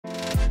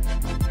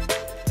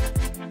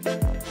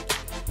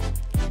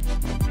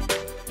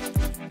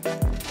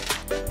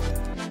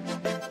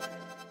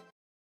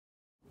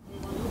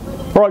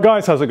Alright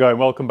guys, how's it going?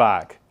 Welcome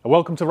back. And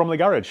welcome to Romley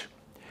Garage.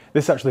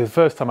 This is actually the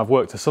first time I've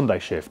worked a Sunday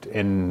shift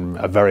in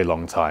a very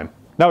long time.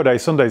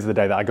 Nowadays, Sundays are the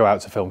day that I go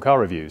out to film car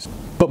reviews.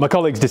 But my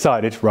colleagues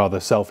decided, rather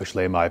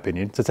selfishly in my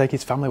opinion, to take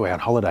his family away on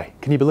holiday.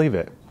 Can you believe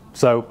it?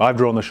 So I've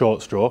drawn the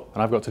short straw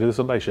and I've got to do the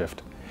Sunday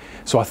shift.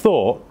 So I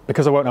thought,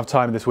 because I won't have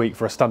time this week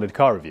for a standard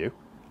car review,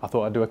 I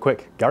thought I'd do a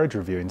quick garage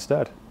review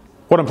instead.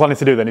 What I'm planning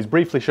to do then is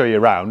briefly show you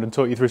around and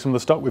talk you through some of the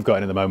stock we've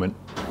got in the moment.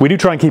 We do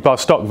try and keep our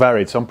stock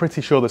varied, so I'm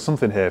pretty sure there's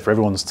something here for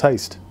everyone's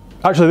taste.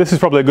 Actually, this is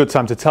probably a good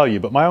time to tell you,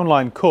 but my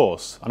online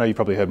course, I know you've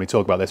probably heard me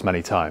talk about this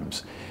many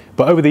times,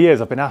 but over the years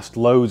I've been asked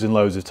loads and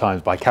loads of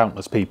times by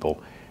countless people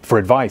for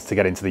advice to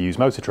get into the used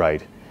motor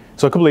trade.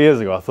 So a couple of years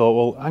ago I thought,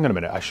 well, hang on a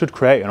minute, I should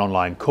create an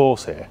online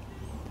course here.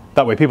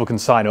 That way people can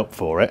sign up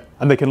for it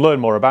and they can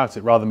learn more about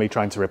it rather than me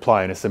trying to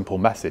reply in a simple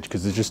message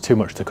because there's just too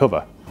much to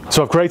cover.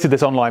 So I've created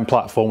this online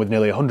platform with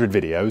nearly 100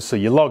 videos, so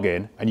you log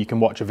in and you can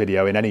watch a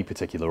video in any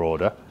particular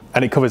order,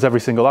 and it covers every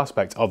single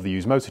aspect of the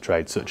used motor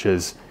trade, such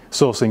as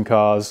sourcing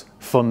cars,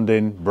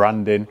 funding,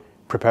 branding,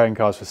 preparing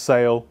cars for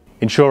sale,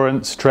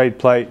 insurance, trade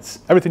plates,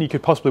 everything you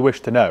could possibly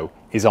wish to know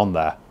is on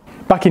there.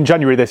 Back in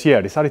January this year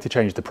I decided to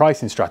change the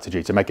pricing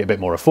strategy to make it a bit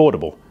more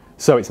affordable,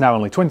 so it's now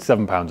only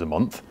 £27 a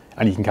month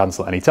and you can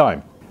cancel at any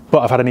time.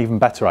 But I've had an even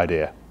better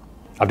idea.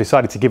 I've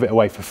decided to give it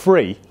away for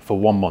free for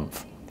 1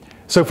 month.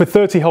 So for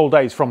 30 whole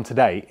days from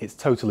today, it's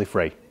totally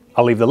free.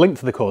 I'll leave the link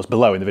to the course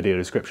below in the video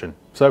description,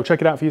 so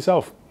check it out for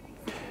yourself.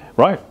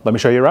 Right, let me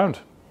show you around.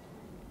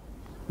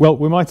 Well,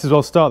 we might as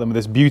well start then with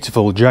this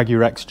beautiful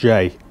Jaguar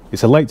XJ.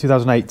 It's a late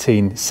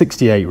 2018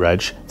 68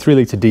 reg, 3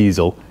 litre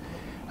diesel.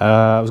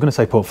 I was going to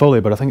say Portfolio,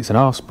 but I think it's an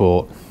R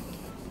Sport.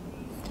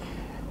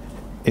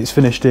 It's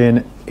finished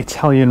in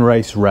Italian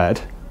race red,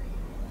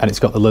 and it's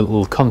got the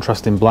little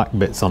contrasting black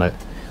bits on it,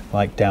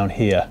 like down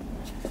here.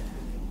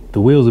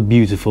 The wheels are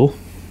beautiful.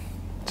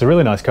 It's a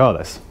really nice car,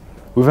 this.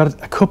 We've had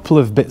a couple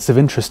of bits of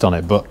interest on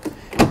it, but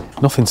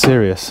nothing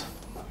serious.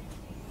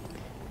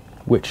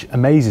 Which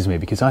amazes me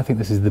because I think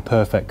this is the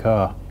perfect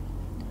car.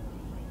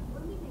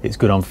 It's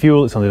good on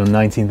fuel, it's only done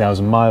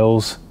 19,000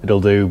 miles. It'll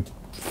do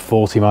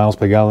 40 miles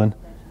per gallon.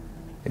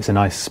 It's a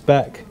nice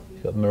spec.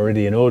 It's got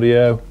Meridian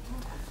audio,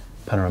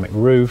 panoramic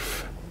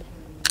roof.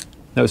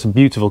 No, it's a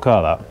beautiful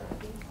car, that.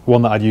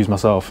 One that I'd use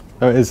myself.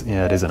 Oh, it is,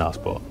 yeah, it is an R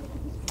Sport.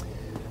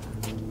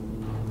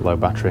 Low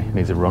battery,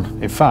 needs a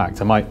run. In fact,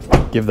 I might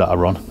give that a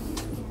run.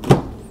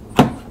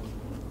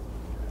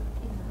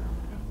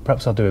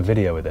 Perhaps I'll do a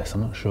video with this, I'm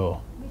not sure.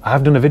 I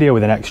have done a video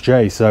with an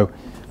XJ, so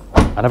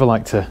I never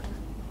like to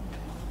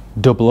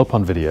double up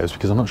on videos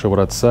because I'm not sure what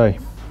I'd say.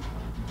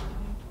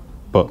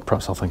 But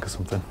perhaps I'll think of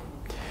something.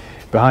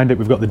 Behind it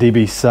we've got the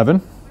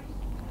DB7.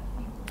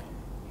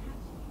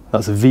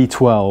 That's a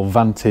V12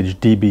 Vantage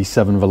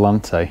DB7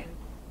 Volante.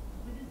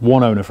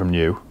 One owner from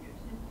new.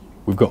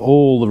 We've got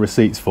all the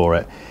receipts for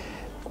it.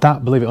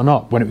 That, believe it or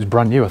not, when it was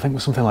brand new, I think it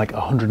was something like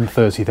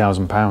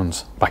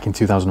 £130,000 back in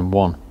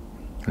 2001.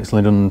 And it's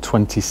only done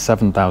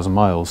 27,000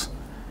 miles.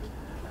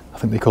 I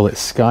think they call it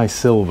Sky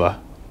Silver.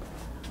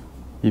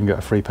 You can get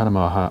a free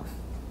Panama hat.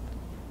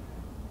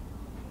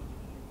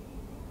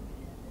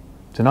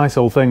 It's a nice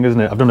old thing,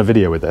 isn't it? I've done a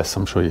video with this.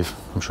 I'm sure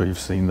you've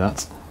seen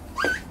that.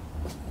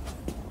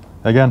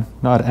 Again,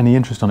 not had any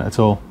interest on it at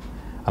all.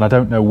 And I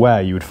don't know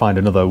where you would find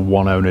another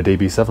one owner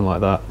DB7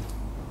 like that.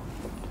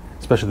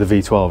 Especially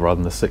the V12 rather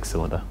than the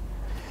 6-cylinder.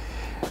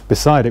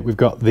 Beside it we've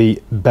got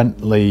the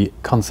Bentley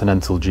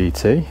Continental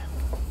GT.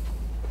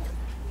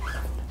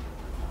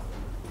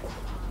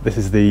 This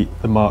is the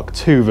Mark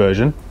II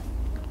version.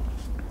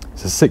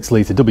 It's a 6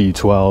 litre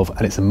W12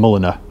 and it's a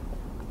Mulliner,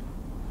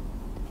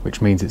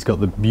 which means it's got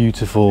the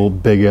beautiful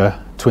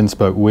bigger twin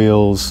spoke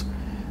wheels.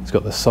 It's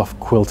got the soft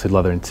quilted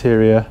leather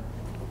interior.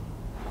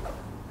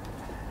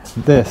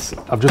 This,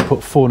 I've just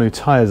put 4 new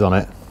tyres on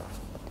it.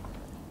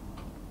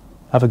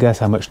 Have a guess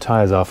how much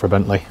tyres are for a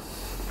Bentley.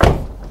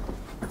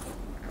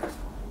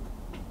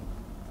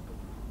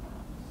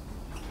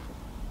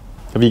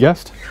 Have you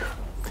guessed?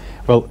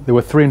 Well, they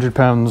were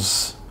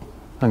 £300,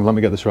 hang on, let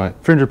me get this right,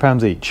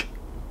 £300 each.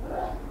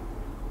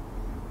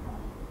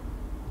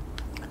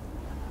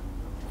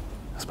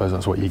 I suppose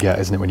that's what you get,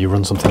 isn't it, when you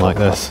run something like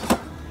this.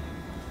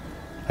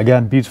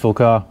 Again, beautiful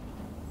car.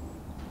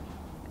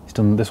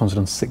 This one's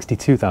done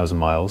 62,000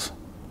 miles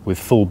with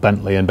full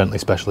Bentley and Bentley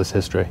Specialist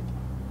history.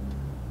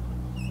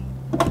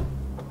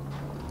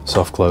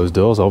 Soft closed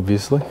doors,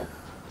 obviously.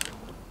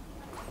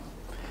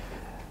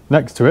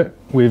 Next to it,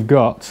 we've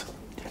got,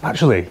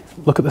 actually,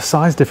 look at the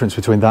size difference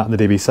between that and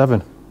the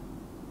DB7.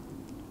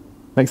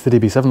 Makes the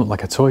DB7 look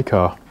like a toy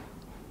car.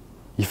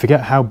 You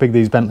forget how big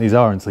these Bentleys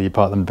are until you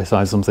park them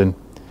beside something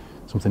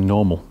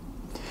normal.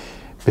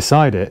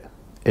 Beside it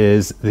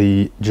is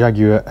the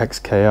Jaguar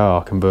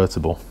XKR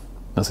convertible.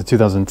 That's a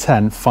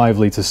 2010 5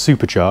 litre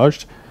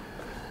supercharged,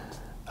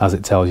 as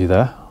it tells you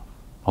there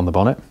on the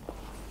bonnet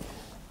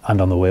and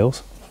on the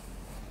wheels.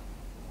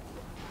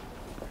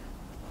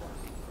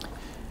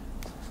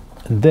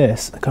 And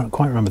this, I can't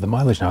quite remember the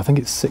mileage now, I think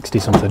it's 60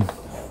 something. I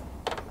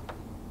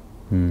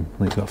think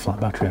it's got a flat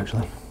battery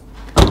actually.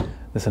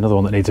 There's another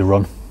one that needs a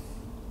run.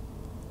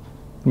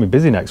 I'm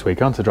busy next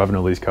week, aren't I, driving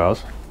all these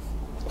cars?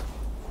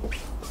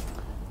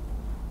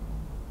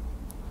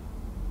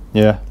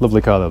 Yeah,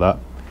 lovely car though, that.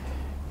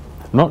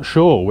 I'm not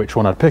sure which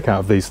one I'd pick out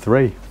of these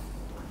three.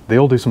 They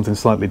all do something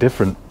slightly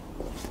different.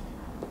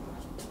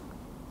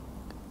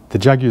 The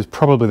Jaguar's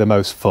probably the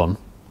most fun.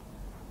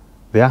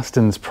 The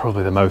Aston's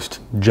probably the most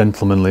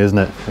gentlemanly, isn't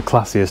it? The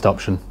classiest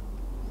option.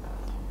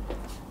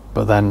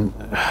 But then,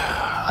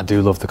 I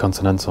do love the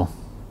Continental.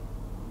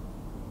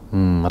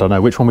 I don't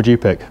know, which one would you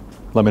pick?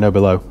 Let me know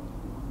below.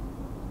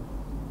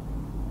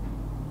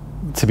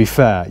 To be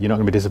fair, you're not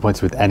going to be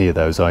disappointed with any of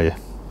those, are you?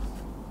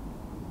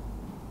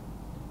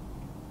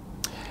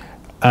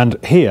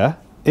 And here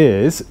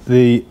is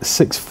the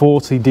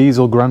 640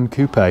 diesel Grand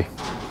Coupe.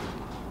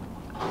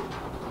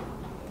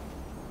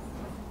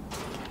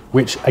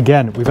 Which,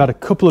 again, we've had a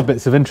couple of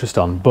bits of interest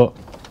on, but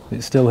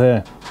it's still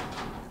here.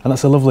 And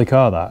that's a lovely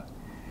car, that.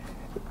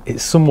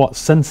 It's somewhat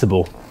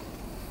sensible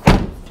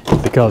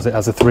because it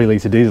has a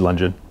 3-litre diesel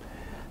engine,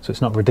 so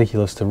it's not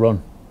ridiculous to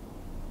run.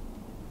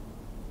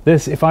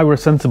 This, if I were a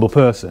sensible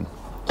person,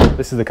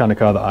 this is the kind of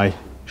car that I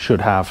should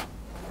have.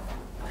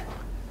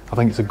 I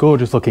think it's a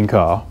gorgeous looking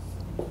car.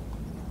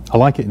 I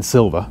like it in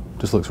silver,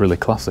 just looks really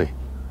classy.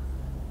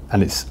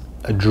 And it's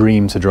a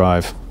dream to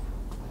drive.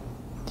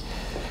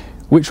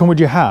 Which one would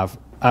you have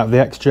out of the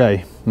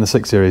XJ and the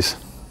 6 Series?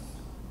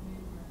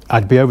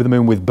 I'd be over the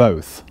moon with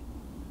both,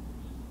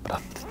 but I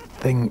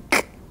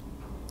think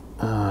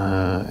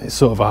it's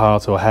sort of a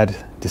heart or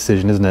head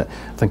decision, isn't it?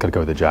 I think I'd go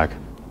with the Jag.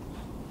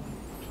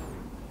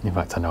 In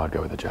fact, I know I'd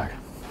go with the Jag.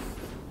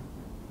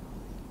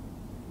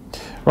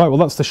 Right, well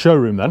that's the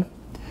showroom then.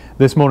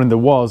 This morning there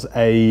was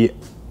a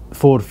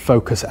Ford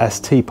Focus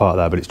ST part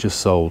there, but it's just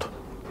sold.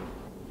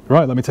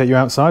 Right, let me take you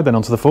outside then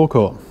onto the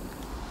forecourt.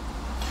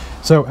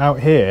 So out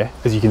here,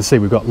 as you can see,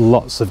 we've got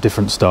lots of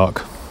different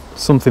stock.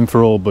 Something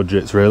for all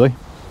budgets, really.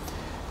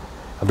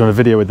 I've done a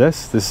video with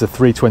this. This is a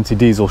 320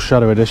 diesel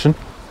Shadow Edition.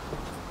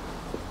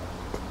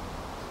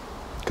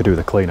 Could do with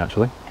a clean,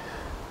 actually.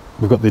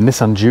 We've got the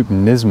Nissan Juke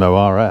Nismo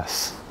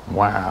RS.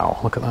 Wow,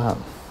 look at that.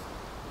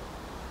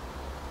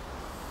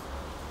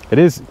 It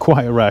is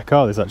quite a rare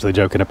car, this, actually,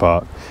 joking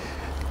apart.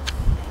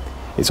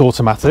 It's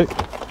automatic.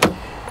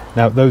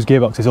 Now, those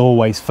gearboxes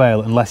always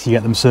fail unless you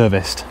get them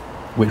serviced,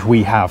 which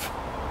we have.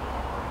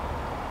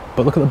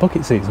 But look at the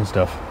bucket seats and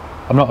stuff.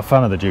 I'm not a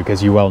fan of the Juke,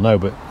 as you well know,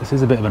 but this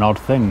is a bit of an odd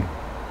thing.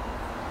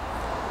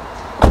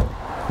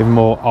 Even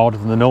more odd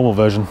than the normal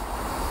version.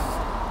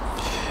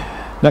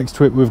 Next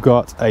to it, we've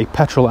got a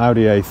petrol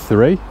Audi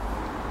A3.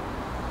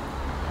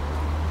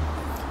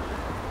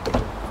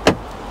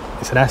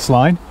 It's an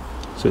S-Line,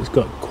 so it's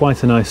got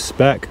quite a nice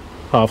spec.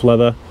 Half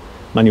leather,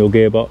 manual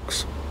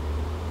gearbox.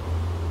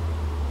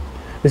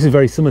 This is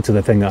very similar to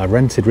the thing that I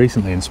rented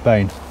recently in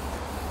Spain.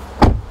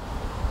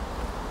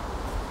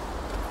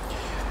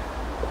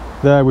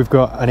 There we've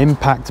got an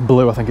Impact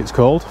Blue, I think it's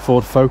called,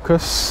 Ford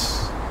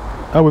Focus.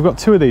 Oh, we've got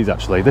two of these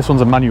actually. This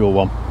one's a manual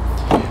one.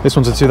 This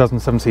one's a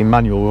 2017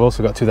 manual. We've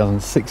also got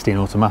 2016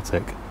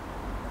 automatic.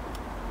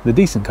 They're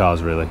decent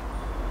cars, really.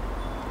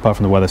 Apart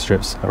from the weather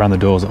strips around the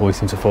doors that always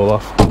seem to fall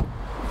off.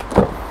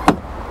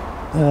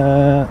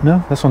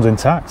 No, this one's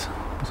intact.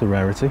 It's a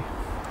rarity.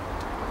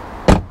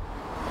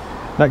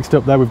 Next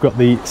up there we've got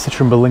the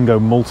Citroen Berlingo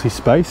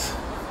Multi-Space,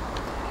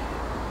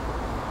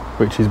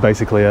 which is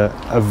basically a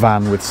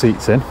van with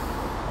seats in.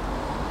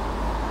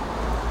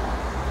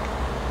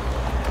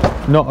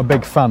 Not a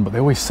big fan, but they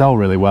always sell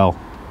really well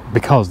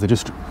because they're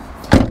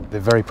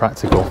very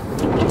practical.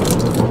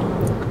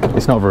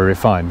 It's not very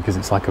refined because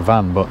it's like a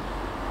van, but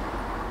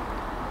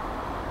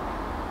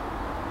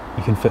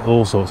you can fit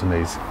all sorts in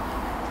these.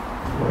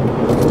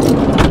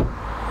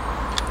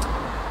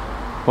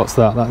 What's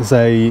that? That is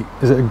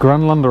it a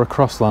Grandland or a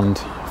Crossland?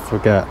 I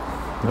forget.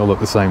 They all look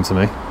the same to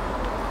me.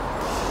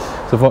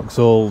 It's a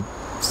Vauxhall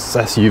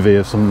SUV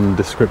of some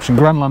description.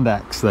 Grandland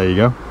X, there you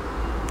go.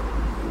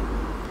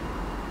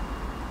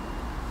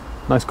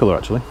 Nice colour,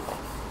 actually.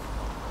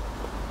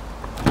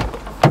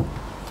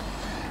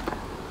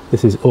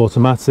 This is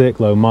automatic,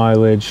 low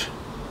mileage.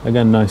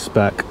 Again, nice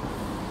spec.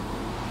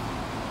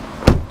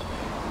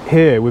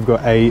 Here we've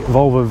got a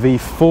Volvo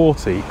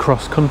V40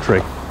 Cross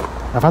Country.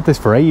 I've had this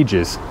for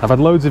ages. I've had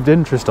loads of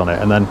interest on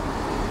it, and then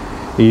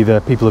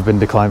either people have been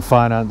declined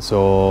finance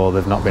or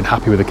they've not been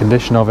happy with the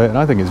condition of it, and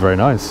I think it's very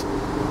nice.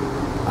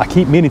 I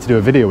keep meaning to do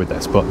a video with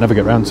this, but never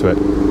get around to it.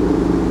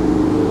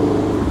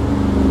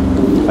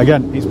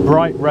 Again, it's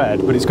bright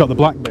red, but it's got the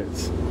black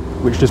bits,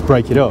 which just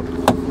break it up.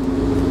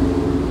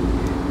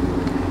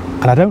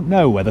 And I don't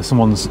know whether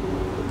someone's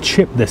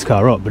chipped this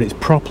car up, but it's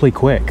properly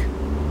quick.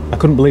 I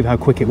couldn't believe how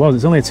quick it was.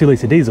 It's only a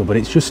 2-litre diesel, but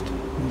it's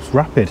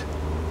rapid.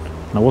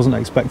 And I wasn't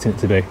expecting it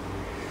to be.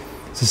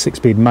 It's a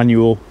 6-speed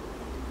manual,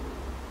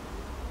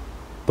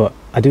 but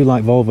I do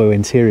like Volvo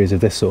interiors of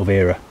this sort of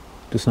era.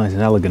 Just nice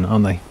and elegant,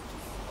 aren't they?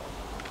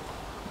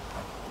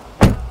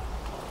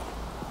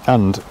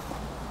 And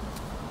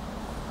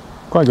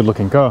quite a good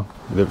looking car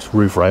with its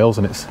roof rails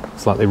and its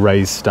slightly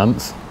raised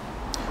stance.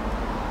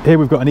 Here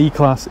we've got an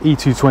E-Class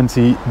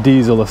E220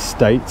 diesel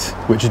estate,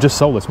 which is just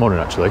sold this morning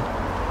actually.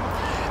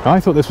 I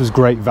thought this was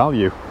great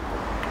value.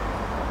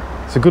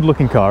 It's a good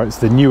looking car, it's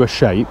the newer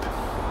shape.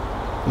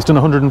 It's done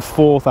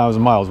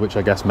 104,000 miles, which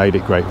I guess made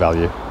it great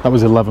value. That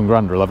was 11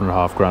 grand or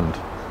 11.5 grand.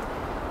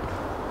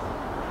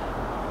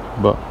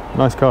 But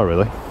nice car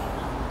really.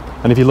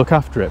 And if you look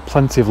after it,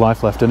 plenty of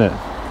life left in it.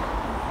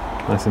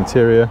 Nice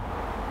interior.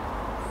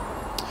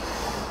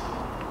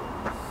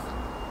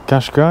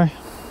 Qashqai.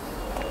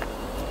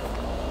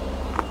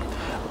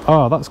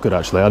 Oh, that's good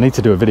actually. I need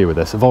to do a video with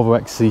this. A Volvo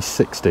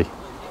XC60.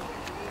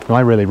 I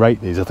really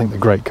rate these. I think they're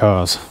great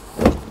cars.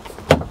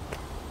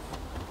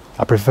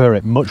 I prefer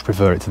it, much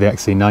prefer it to the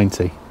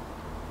XC90.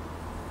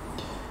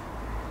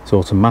 It's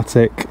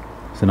automatic.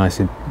 It's a nice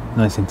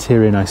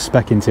interior, nice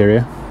spec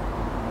interior.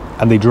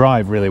 And they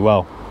drive really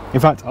well. In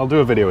fact, I'll do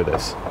a video with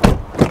this.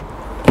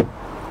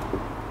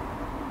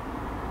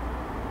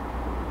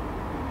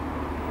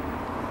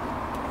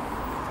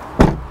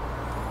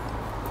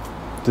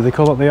 Do they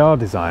call it the R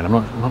design? I'm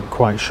not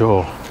quite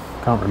sure.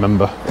 Can't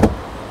remember.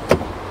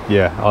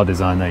 Yeah, R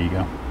design, there you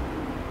go.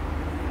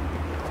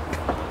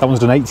 That one's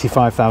done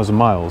 85,000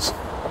 miles.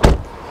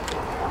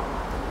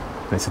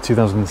 And it's a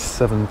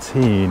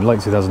 2017,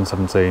 late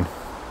 2017,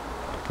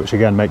 which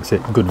again makes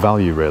it good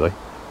value really.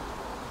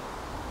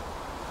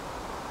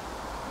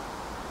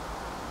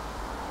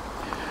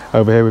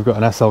 Over here we've got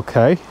an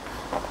SLK.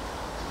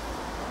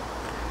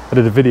 I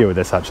did a video with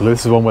this actually.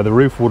 This is one where the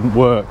roof wouldn't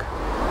work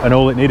and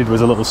all it needed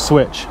was a little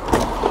switch,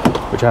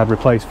 which I had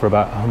replaced for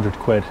about 100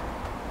 quid.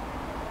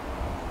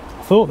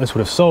 I thought this would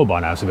have sold by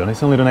now, to be honest.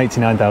 It's only done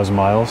 89,000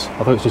 miles. I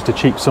thought it was just a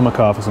cheap summer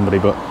car for somebody,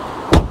 but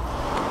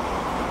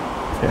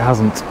it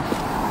hasn't.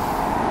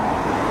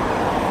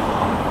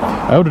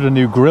 I ordered a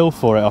new grille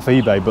for it off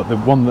eBay, but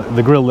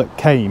the grille that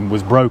came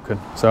was broken.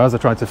 So as I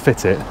tried to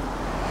fit it,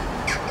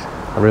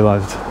 I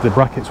realised the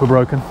brackets were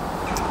broken.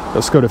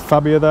 Got Skoda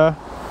Fabia there.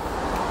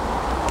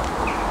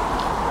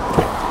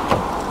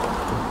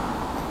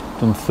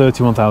 Done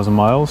 31,000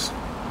 miles.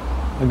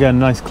 Again,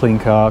 nice clean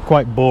car,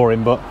 quite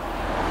boring, but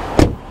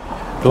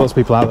there are lots of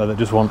people out there that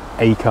just want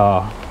a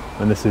car,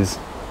 and this is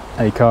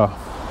a car.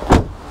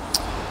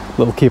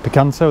 Little Kia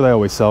Picanto, they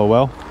always sell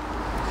well.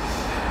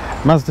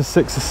 Mazda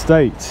 6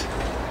 Estate.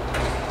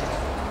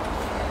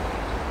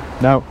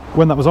 Now,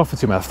 when that was offered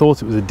to me, I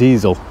thought it was a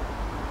diesel,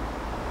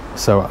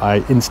 so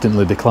I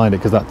instantly declined it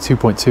because that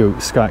 2.2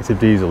 Skyactiv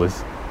diesel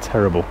is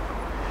terrible.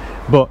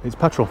 But it's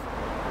petrol,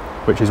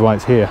 which is why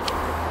it's here.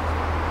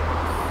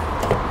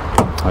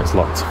 Oh, it's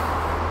locked.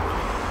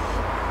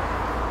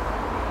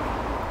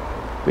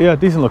 But yeah,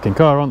 decent looking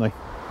car, aren't they?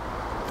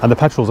 And the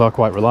petrols are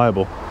quite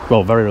reliable.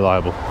 Well, very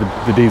reliable.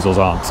 The diesels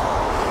aren't.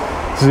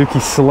 Suzuki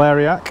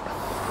Celeriac.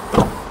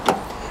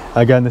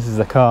 Again, this is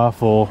a car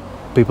for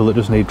people that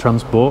just need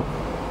transport.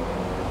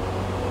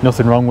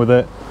 Nothing wrong with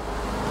it.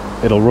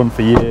 It'll run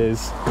for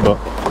years, but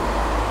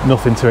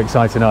nothing too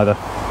exciting either.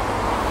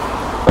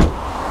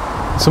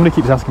 Somebody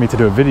keeps asking me to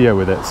do a video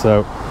with it,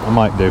 so I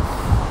might do.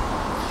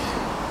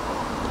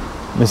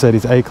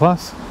 Mercedes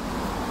A-Class.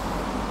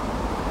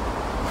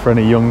 For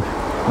any young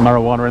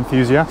marijuana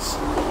enthusiasts.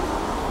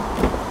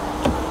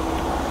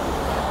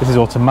 This is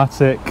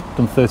automatic,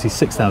 done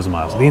 36,000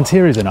 miles. The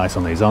interiors are nice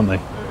on these, aren't they?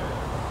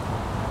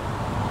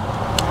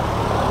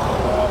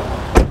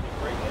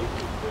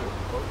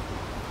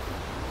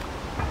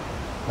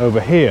 Over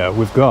here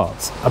we've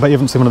got, I bet you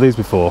haven't seen one of these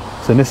before,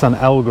 it's a Nissan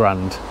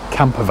Elgrand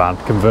camper van,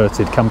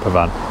 converted camper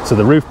van. So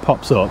the roof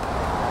pops up,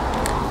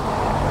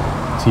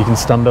 so you can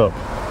stand up.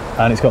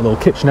 And it's got a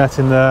little kitchenette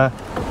in there.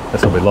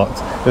 This will be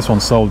locked. This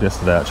one sold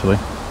yesterday actually.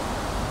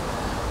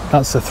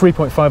 That's a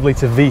 3.5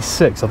 litre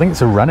V6. I think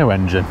it's a Renault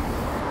engine.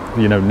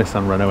 You know,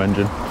 Nissan Renault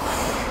engine.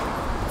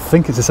 I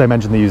think it's the same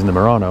engine they use in the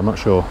Murano, I'm not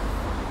sure.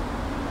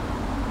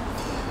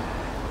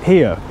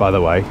 Here, by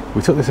the way,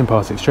 we took this in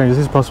part exchange.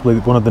 This is possibly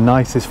one of the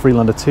nicest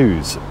Freelander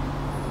 2s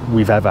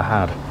we've ever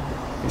had.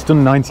 It's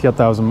done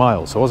 90,000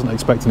 miles, so I wasn't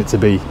expecting it to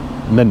be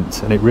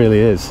mint, and it really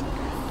is.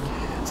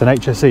 It's an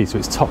HSE, so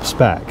it's top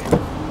spec.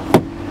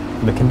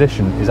 And the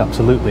condition is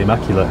absolutely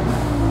immaculate.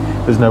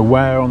 There's no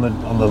wear on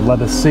the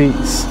leather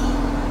seats.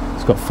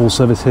 It's got full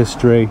service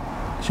history.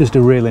 It's just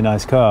a really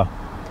nice car.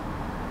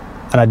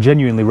 And I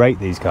genuinely rate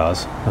these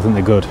cars. I think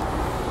they're good.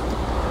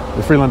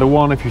 The Freelander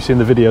 1, if you've seen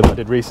the video that I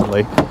did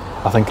recently,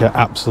 I think are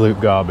absolute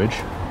garbage.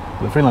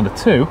 The Freelander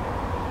 2,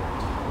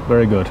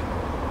 very good.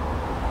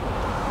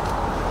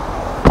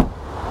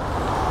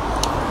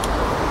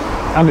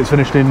 And it's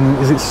finished in,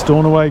 is it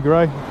Stornoway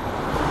grey?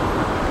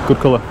 Good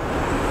colour.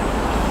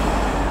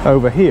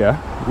 Over here,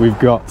 we've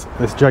got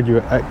this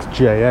Jaguar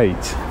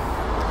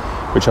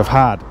XJ8, which I've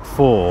had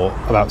for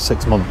about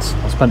 6 months.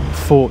 I've spent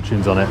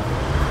fortunes on it.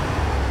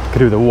 Could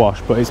do with a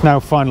wash, but it's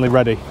now finally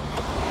ready.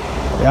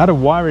 It had a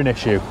wiring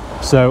issue,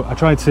 so I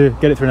tried to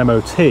get it through an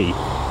MOT,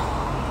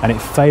 and it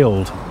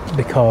failed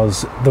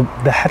because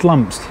the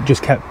headlamps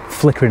just kept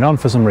flickering on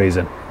for some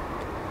reason.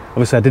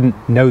 Obviously, I didn't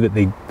know that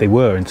they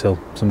were until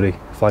somebody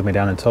flagged me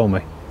down and told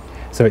me.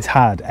 So it's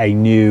had a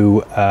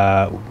new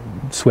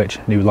switch,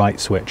 new light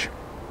switch.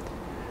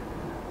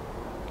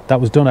 That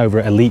was done over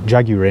at Elite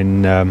Jaguar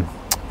in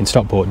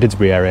Stockport,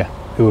 Didsbury area,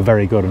 who were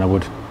very good, and I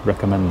would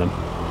recommend them.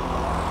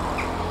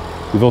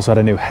 We've also had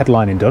a new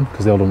headlining done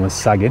because the old one was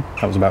sagging.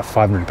 That was about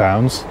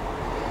 £500.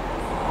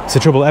 It's the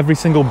trouble, every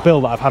single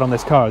bill that I've had on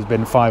this car has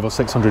been 500 or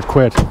 600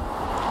 quid.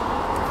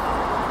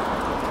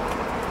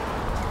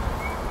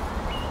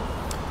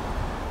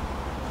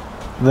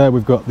 There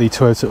we've got the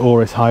Toyota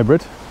Auris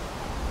Hybrid.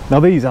 Now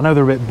these, I know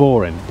they're a bit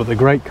boring, but they're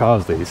great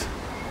cars, these.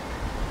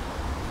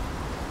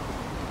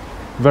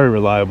 Very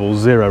reliable,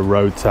 0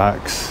 road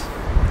tax,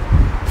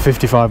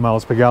 55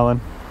 miles per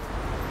gallon.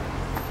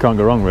 Can't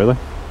go wrong, really.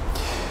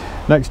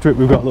 Next to it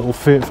we've got a little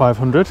Fiat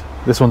 500.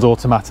 This one's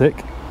automatic,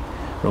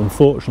 but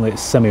unfortunately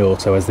it's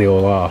semi-auto, as they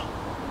all are,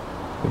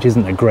 which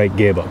isn't a great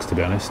gearbox, to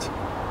be honest.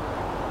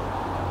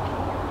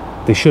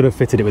 They should have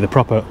fitted it with a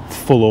proper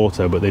full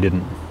auto, but they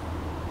didn't.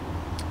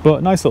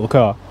 But nice little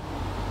car.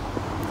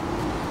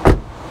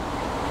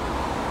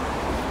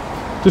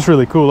 Just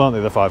really cool, aren't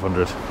they, the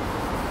 500?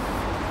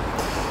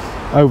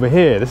 Over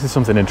here, this is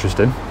something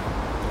interesting.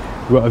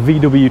 We've got a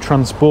VW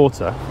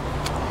Transporter.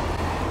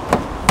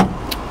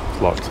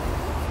 It's locked.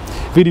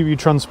 VW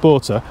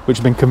Transporter, which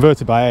has been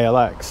converted by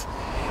ALX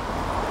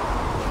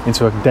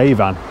into a day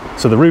van.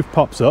 So the roof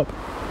pops up,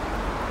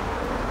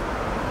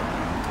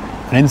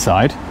 and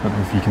inside, I don't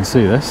know if you can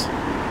see this,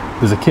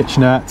 there's a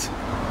kitchenette,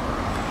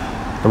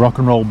 a rock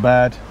and roll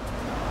bed.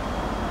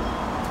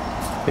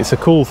 It's a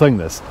cool thing,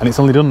 this, and it's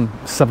only done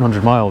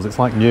 700 miles. It's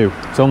like new.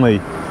 It's not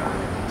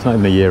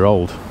even a year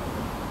old.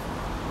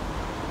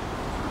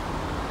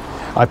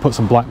 I put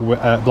some black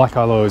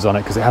alloys on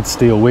it because it had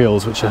steel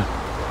wheels, which I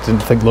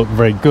didn't think looked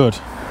very good.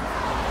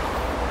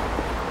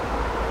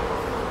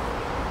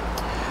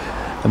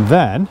 And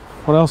then,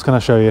 what else can I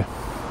show you?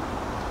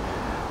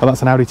 Well,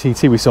 that's an Audi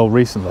TT we sold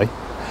recently.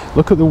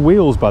 Look at the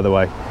wheels, by the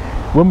way.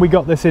 When we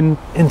got this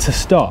into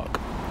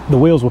stock, the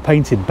wheels were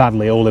painted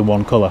badly, all in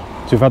one colour.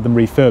 So we've had them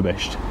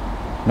refurbished,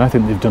 and I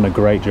think they've done a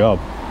great job.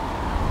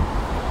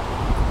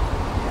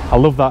 I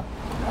love that.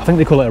 I think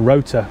they call it a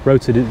rotor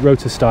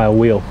style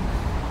wheel.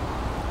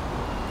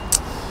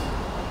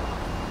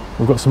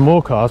 We've got some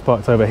more cars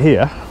parked over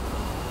here.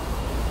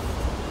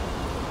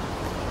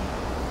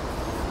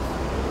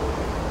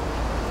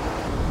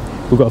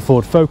 We've got a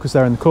Ford Focus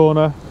there in the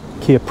corner,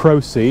 Kia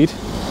Proceed.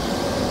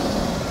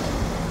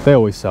 They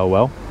always sell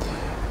well.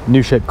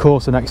 New shape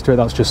Corsa next to it,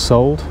 that's just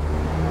sold.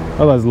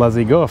 Oh, there's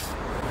Leslie Guff.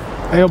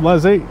 Hey up,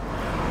 Leslie.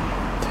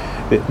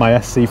 My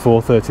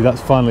SC430,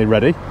 that's finally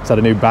ready. It's had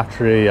a new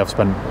battery. I've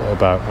spent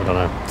about, I don't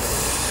know,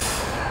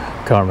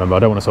 can't remember, I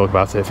don't want to talk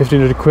about it.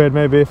 1500 quid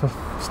maybe,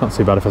 it's not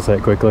too bad if I say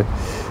it quickly.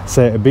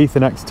 Seat Ibiza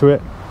next to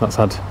it, that's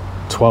had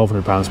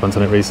 £1,200 spent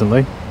on it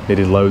recently.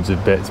 Needed loads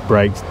of bits,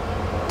 brakes,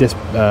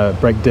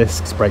 brake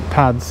discs, brake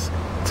pads,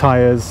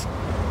 tyres.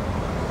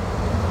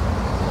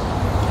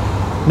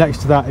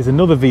 Next to that is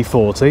another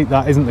V40.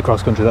 That isn't the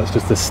cross country, that's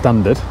just the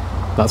standard.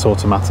 That's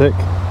automatic.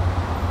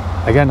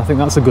 Again, I think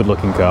that's a good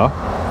looking car.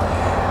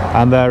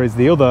 And there is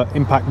the other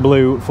impact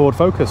blue Ford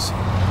Focus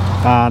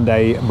and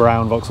a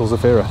brown Vauxhall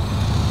Zafira.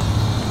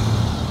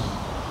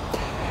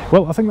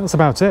 Well, I think that's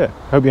about it.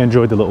 Hope you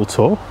enjoyed the little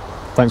tour.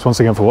 Thanks once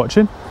again for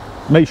watching.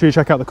 Make sure you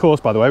check out the course,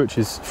 by the way, which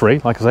is free,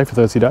 like I say, for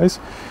 30 days.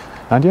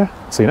 And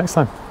yeah, see you next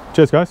time.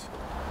 Cheers, guys.